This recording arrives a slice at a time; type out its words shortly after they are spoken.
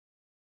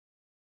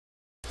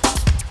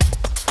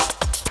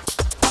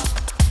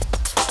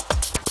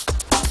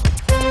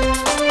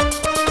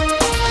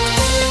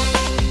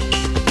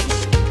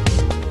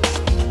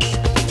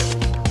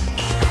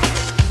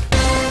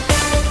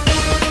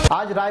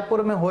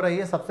रायपुर में हो रही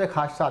है सबसे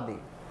खास शादी,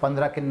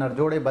 15 किन्नर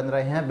जोड़े बन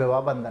रहे हैं विवाह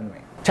बंधन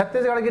में।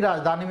 छत्तीसगढ़ की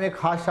राजधानी में एक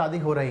खास शादी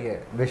हो रही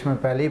है। विश्व में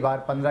पहली बार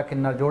 15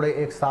 किन्नर जोड़े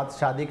एक साथ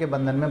शादी के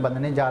बंधन में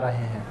बंधने जा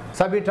रहे हैं।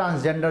 सभी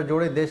ट्रांसजेंडर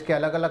जोड़े देश के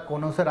अलग अलग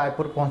कोनों से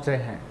रायपुर पहुंच रहे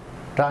हैं।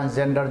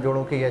 ट्रांसजेंडर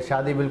जोड़ों की यह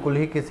शादी बिल्कुल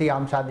ही किसी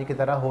आम शादी की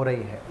तरह हो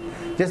रही है,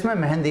 जिसमें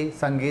मेहंदी,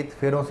 संगीत,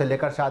 फेरों से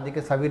लेकर शादी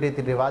के सभी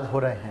रीति रिवाज हो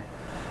रहे हैं।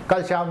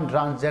 कल शाम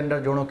ट्रांसजेंडर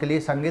जोड़ों के लिए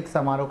संगीत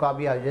समारोह का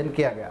भी आयोजन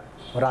किया गया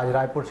और आज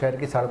रायपुर शहर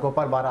की सड़कों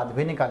पर बारात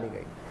भी निकाली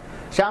गई।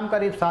 शाम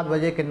करीब 7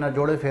 बजे किन्नर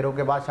जोड़े फेरों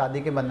के बाद शादी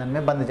के बंधन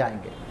में बंध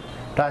जाएंगे।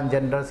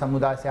 ट्रांसजेंडर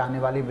समुदाय से आने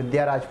वाली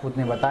विद्या राजपूत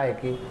ने बताया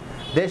कि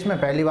देश में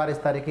पहली बार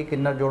इस तरह की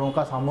किन्नर जोड़ों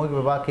का सामूहिक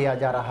विवाह किया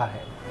जा रहा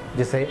है,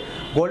 जिसे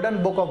golden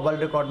book of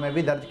world record में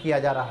भी दर्ज किया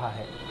जा रहा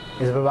है।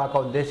 इस विवाह का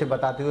उद्देश्य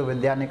बताते हुए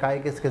विद्या ने कहा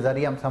कि इसके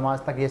जरिए हम समाज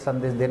तक ये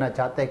संदेश देना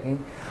चाहते हैं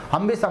कि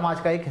हम भी समाज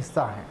का एक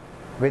हिस्सा हैं।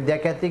 विद्या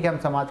कहती है कि हम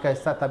समाज का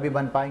हिस्सा तभी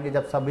बन पाएंगे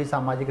जब सभी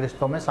सामाजिक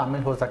रिश्तों में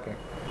शामिल हो सकें।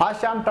 आज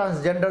शाम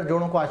ट्रांसजेंडर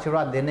जोड़ों को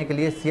आशीर्वाद देने के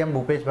लिए सीएम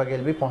भूपेश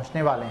बघेल भी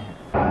पहुंचने वाले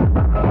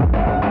हैं।